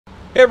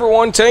Hey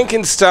everyone,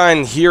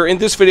 Tankenstein here. In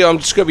this video, I'm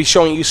just going to be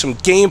showing you some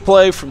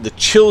gameplay from the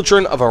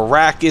Children of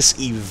Arachis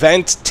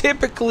event.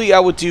 Typically, I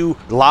would do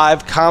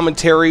live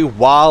commentary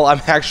while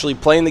I'm actually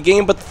playing the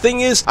game, but the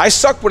thing is, I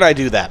suck when I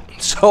do that.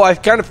 So I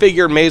kind of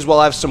figured may as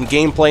well have some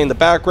gameplay in the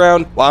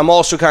background while I'm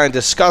also kind of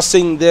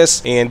discussing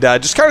this and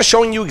just kind of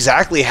showing you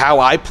exactly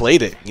how I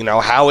played it, you know,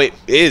 how it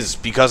is,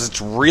 because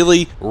it's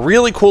really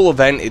cool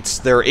event. It's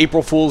their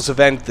April Fool's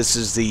event. This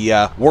is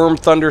the Worm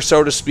Thunder,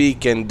 so to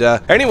speak, and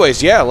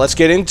anyways, yeah, let's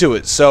get into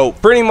it. So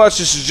pretty much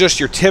this is just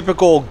your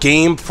typical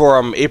game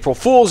from April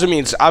Fool's. I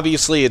mean,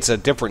 obviously it's a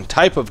different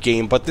type of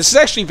game, but this is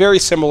actually very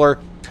similar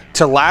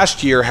to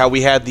last year, how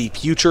we had the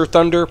Future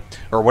Thunder,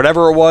 or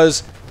whatever it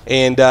was,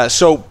 and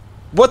so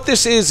what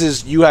this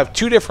is you have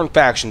two different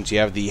factions. You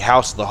have the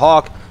House of the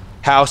Hawk,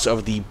 House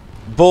of the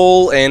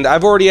Bull, and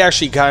I've already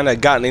actually kind of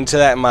gotten into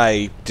that in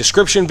my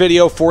description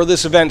video for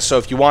this event, so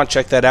if you want,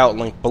 check that out,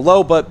 link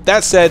below. But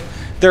that said,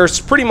 there's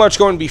pretty much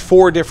going to be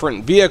 4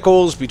 different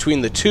vehicles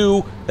between the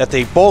two that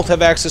they both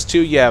have access to.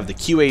 You have the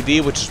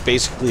QAD, which is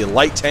basically a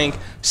light tank,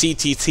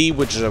 CTT,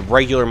 which is a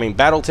regular main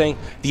battle tank,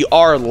 the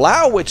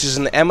R-Lao, which is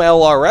an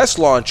MLRS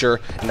launcher,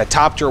 and the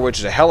Topter, which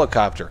is a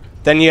helicopter.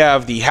 Then you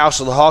have the House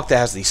of the Hawk that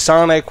has the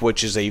Sonic,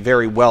 which is a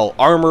very well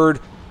armored,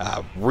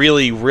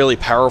 really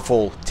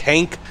powerful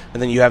tank.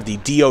 And then you have the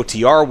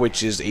DOTR,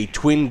 which is a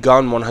twin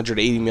gun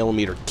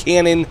 180mm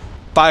cannon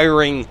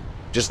firing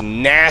just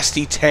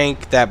nasty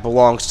tank that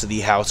belongs to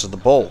the House of the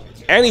Bull.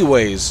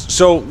 Anyways,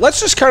 so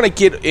let's just kind of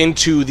get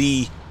into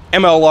the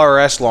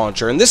MLRS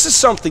launcher. And this is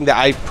something that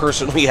I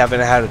personally haven't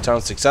had a ton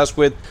of success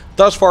with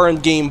thus far in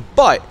game,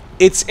 but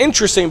it's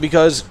interesting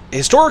because,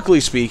 historically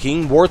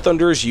speaking, War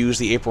Thunders use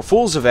the April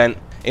Fool's event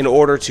in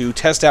order to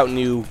test out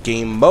new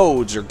game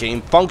modes or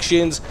game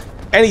functions,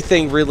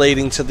 anything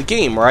relating to the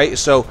game, right?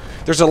 So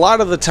there's a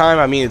lot of the time,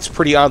 I mean, it's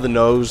pretty on the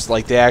nose.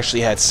 Like, they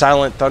actually had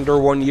Silent Thunder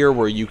one year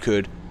where you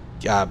could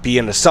be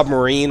in a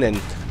submarine,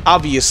 and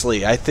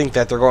obviously I think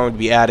that they're going to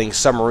be adding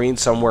submarines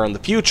somewhere in the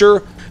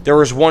future. There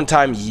was one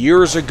time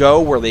years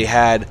ago where they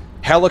had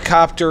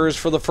helicopters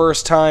for the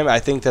first time. I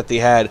think that they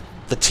had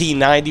the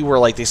T-90, where,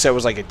 like they said,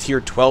 was like a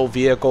tier 12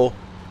 vehicle,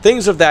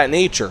 things of that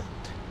nature.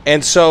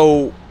 And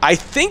so I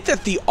think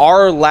that the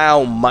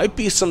R-Lao might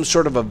be some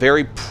sort of a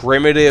very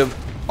primitive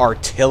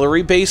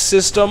artillery based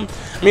system.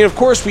 I mean, of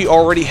course, we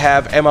already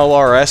have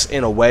MLRS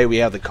in a way. We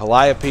have the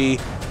Calliope,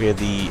 we have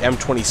the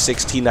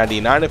M26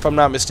 T-99, if I'm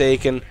not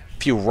mistaken, a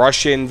few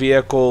Russian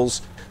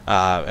vehicles,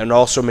 and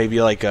also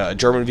maybe like a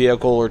German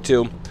vehicle or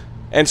two.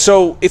 And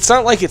so it's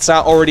not like it's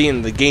not already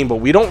in the game, but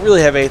we don't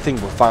really have anything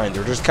refined.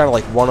 They're just kind of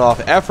like one-off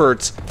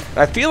efforts. And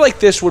I feel like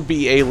this would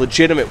be a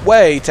legitimate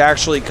way to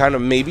actually kind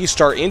of maybe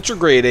start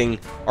integrating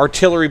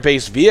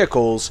artillery-based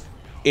vehicles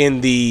in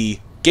the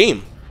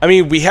game. I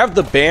mean, we have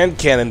the Band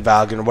Cannon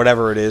Valgen, or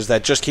whatever it is,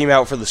 that just came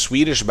out for the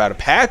Swedish about a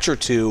patch or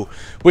two,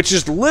 which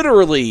is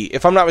literally,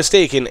 if I'm not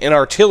mistaken, an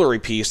artillery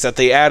piece that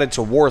they added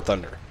to War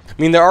Thunder.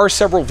 I mean, there are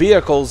several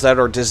vehicles that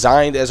are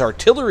designed as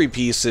artillery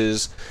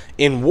pieces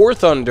in War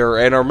Thunder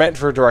and are meant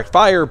for direct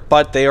fire,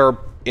 but they are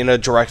in a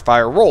direct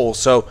fire role.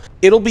 So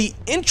it'll be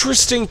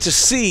interesting to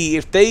see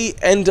if they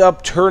end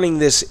up turning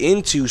this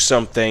into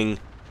something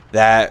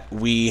that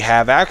we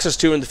have access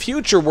to in the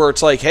future, where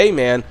it's like, hey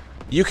man,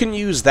 you can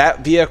use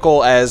that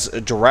vehicle as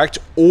a direct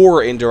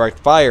or indirect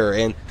fire.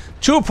 And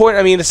to a point,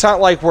 I mean, it's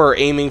not like we're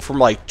aiming from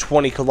like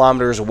 20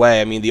 kilometers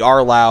away. I mean, the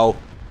R-Lao,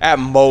 at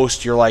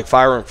most, you're like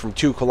firing from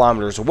 2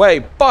 kilometers away,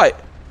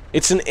 but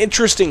it's an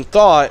interesting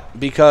thought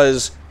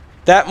because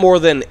that, more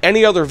than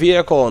any other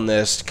vehicle in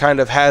this,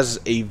 kind of has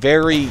a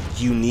very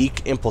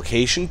unique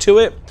implication to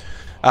it.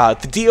 The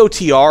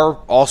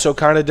DOTR also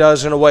kind of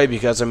does in a way,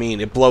 because, I mean,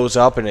 it blows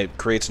up and it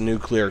creates a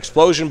nuclear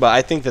explosion, but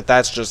I think that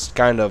that's just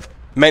kind of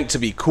meant to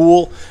be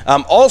cool.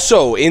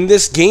 Also, in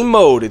this game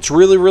mode, it's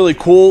really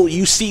cool.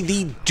 You see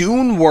the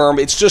Dune Worm.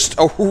 It's just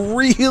a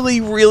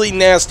really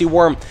nasty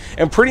worm,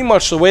 and pretty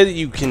much the way that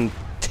you can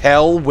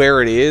tell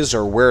where it is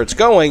or where it's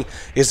going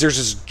is there's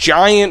this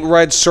giant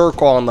red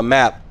circle on the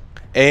map,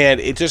 and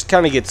it just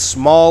kind of gets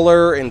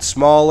smaller and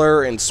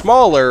smaller and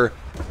smaller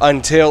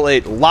until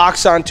it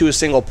locks onto a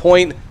single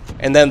point,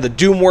 and then the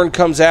Doom Worm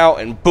comes out,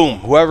 and boom,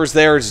 whoever's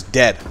there is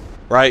dead,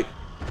 right?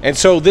 And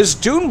so this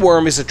Dune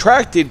Worm is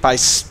attracted by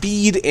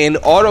speed and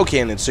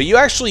autocannons. So you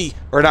actually,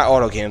 or not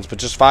autocannons, but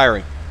just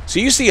firing.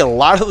 So you see a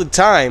lot of the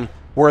time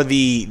where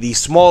the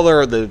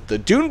smaller, the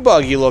Dune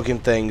Buggy looking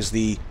things,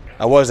 the,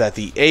 what is that,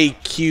 the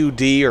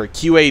AQD or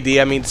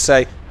QAD, I mean to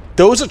say,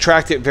 those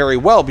attract it very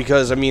well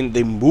because, I mean,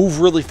 they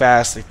move really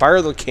fast, they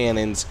fire their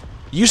cannons.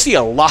 You see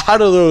a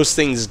lot of those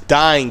things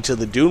dying to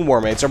the Dune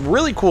Worm. It's a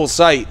really cool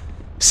sight,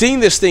 seeing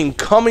this thing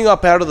coming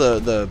up out of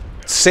the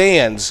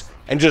sands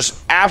and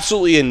just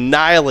absolutely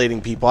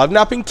annihilating people. I've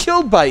not been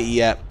killed by it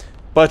yet,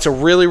 but it's a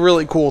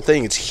really cool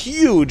thing. It's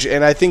huge,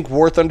 and I think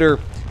War Thunder,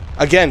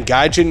 again,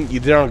 Gaijin, you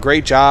did a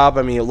great job.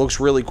 I mean, it looks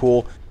really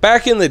cool.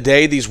 Back in the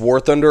day, these War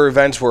Thunder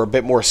events were a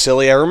bit more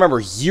silly. I remember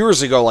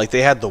years ago, like,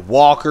 they had the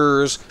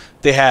walkers,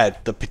 they had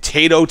the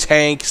potato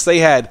tanks, they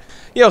had,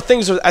 you know,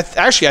 things.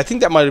 Actually, I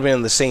think that might have been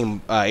in the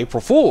same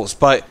April Fool's,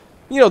 but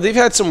you know, they've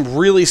had some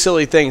really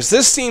silly things.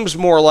 This seems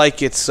more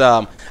like it's,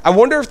 I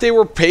wonder if they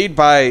were paid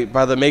by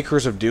the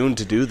makers of Dune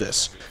to do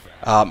this.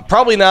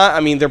 Probably not. I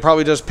mean, they're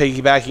probably just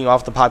piggybacking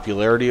off the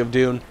popularity of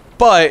Dune.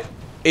 But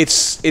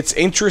it's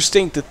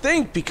interesting to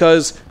think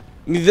because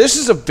I mean, this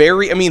is a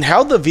very, I mean,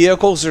 how the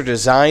vehicles are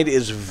designed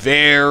is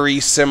very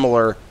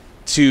similar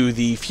to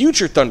the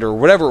Future Thunder, or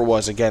whatever it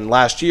was, again,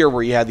 last year,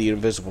 where you had the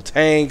invisible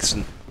tanks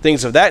and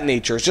things of that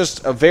nature. It's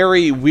just a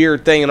very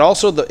weird thing, and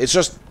also it's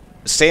just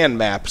a sand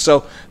map,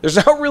 so there's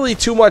not really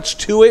too much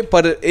to it,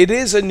 but it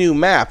is a new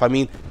map. I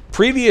mean,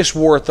 previous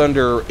War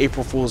Thunder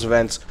April Fool's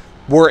events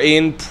were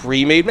in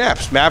pre-made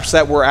maps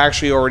that were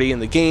actually already in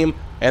the game,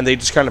 and they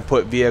just kind of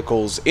put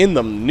vehicles in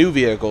them, new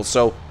vehicles.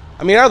 So,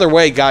 I mean, either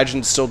way,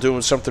 Gaijin's still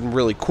doing something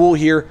really cool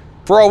here.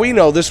 For all we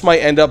know, this might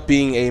end up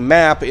being a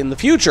map in the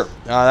future.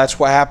 That's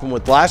what happened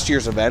with last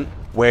year's event,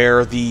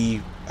 where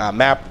the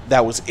map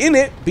that was in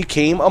it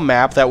became a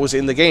map that was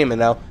in the game. And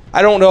now,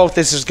 I don't know if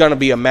this is going to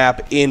be a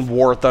map in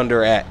War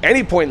Thunder at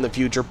any point in the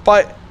future,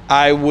 but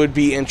I would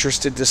be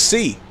interested to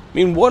see. I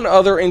mean, one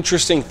other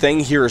interesting thing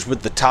here is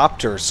with the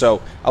Topter.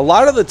 So, a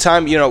lot of the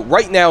time, you know,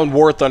 right now in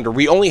War Thunder,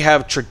 we only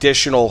have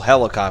traditional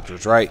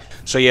helicopters, right?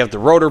 So, you have the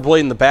rotor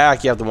blade in the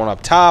back, you have the one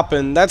up top,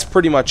 and that's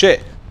pretty much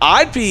it.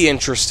 I'd be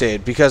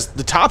interested because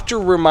the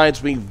Topter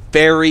reminds me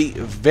very,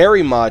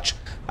 very much,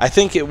 I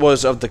think it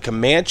was of the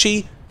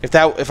Comanche.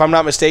 If I'm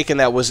not mistaken,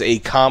 that was a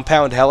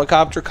compound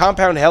helicopter.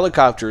 Compound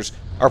helicopters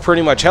are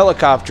pretty much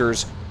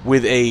helicopters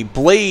with a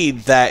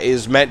blade that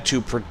is meant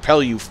to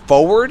propel you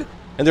forward,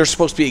 and they're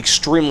supposed to be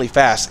extremely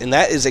fast, and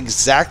that is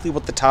exactly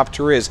what the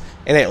Topter is,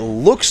 and it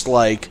looks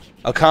like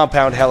a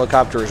compound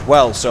helicopter as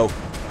well. So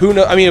who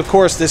knows? I mean, of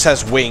course, this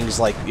has wings,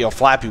 like, you know,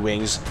 flappy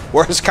wings,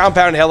 whereas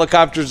compound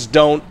helicopters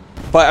don't.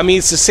 But, I mean,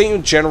 it's the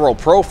same general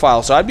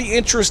profile, so I'd be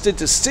interested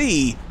to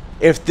see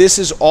if this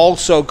is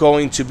also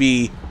going to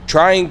be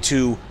trying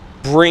to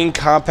bring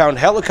compound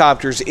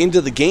helicopters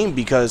into the game,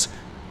 because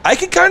I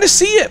could kind of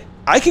see it.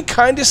 I could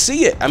kind of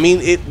see it. I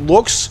mean, it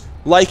looks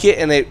like it,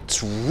 and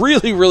it's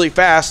really, really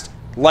fast,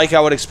 like I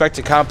would expect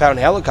a compound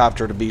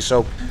helicopter to be.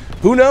 So,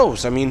 who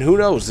knows? I mean, who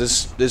knows?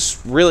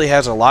 This really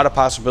has a lot of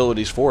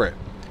possibilities for it.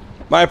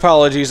 My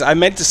apologies. I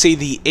meant to say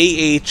the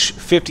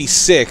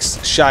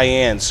AH-56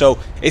 Cheyenne. So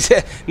it's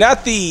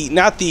not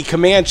the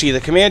Comanche. The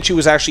Comanche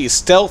was actually a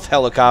stealth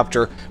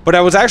helicopter, but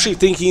I was actually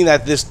thinking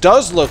that this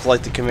does look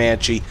like the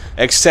Comanche,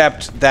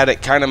 except that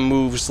it kind of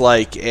moves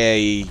like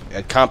a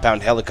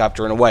compound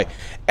helicopter in a way.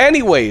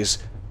 Anyways,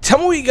 tell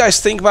me what you guys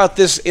think about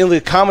this in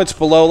the comments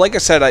below. Like I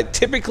said,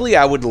 typically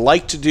I would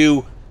like to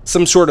do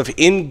some sort of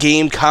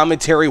in-game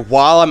commentary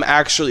while I'm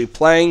actually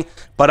playing,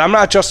 but I'm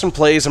not Justin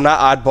Plays, I'm not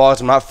Oddballs,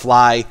 I'm not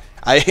Fly.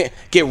 I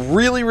get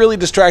really, really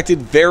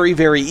distracted very,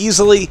 very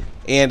easily,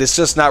 and it's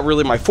just not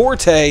really my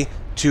forte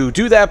to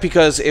do that,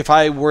 because if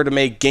I were to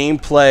make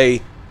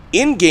gameplay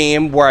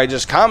in-game where I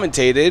just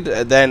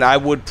commentated, then I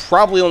would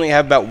probably only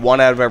have about 1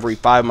 out of every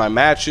 5 of my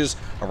matches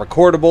are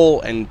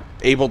recordable and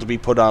able to be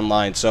put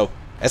online. So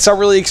it's not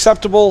really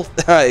acceptable.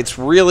 It's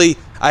really,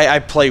 I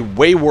play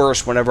way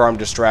worse whenever I'm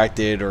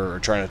distracted or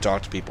trying to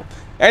talk to people.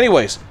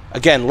 Anyways,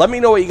 again, let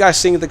me know what you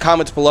guys think in the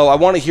comments below. I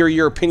want to hear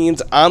your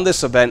opinions on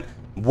this event,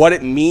 what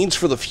it means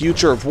for the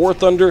future of War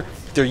Thunder,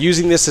 if they're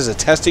using this as a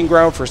testing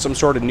ground for some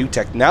sort of new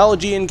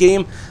technology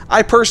in-game.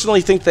 I personally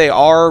think they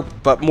are,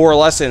 but more or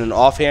less in an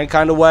offhand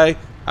kind of way.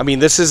 I mean,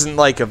 this isn't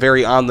like a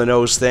very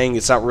on-the-nose thing.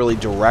 It's not really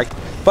direct,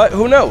 but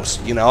who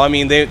knows? You know, I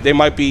mean, they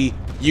might be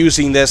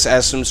using this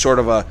as some sort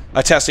of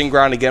a testing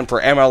ground again for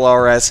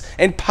MLRS,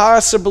 and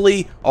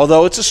possibly,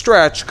 although it's a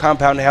stretch,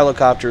 compound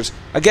helicopters,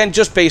 again,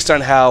 just based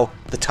on how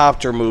the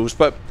Topter moves,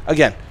 but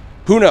again,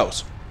 who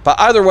knows? But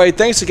either way,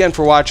 thanks again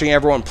for watching,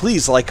 everyone.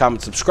 Please like,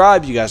 comment,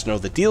 subscribe. You guys know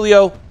the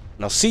dealio.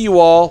 And I'll see you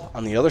all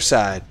on the other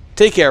side.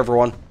 Take care,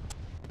 everyone.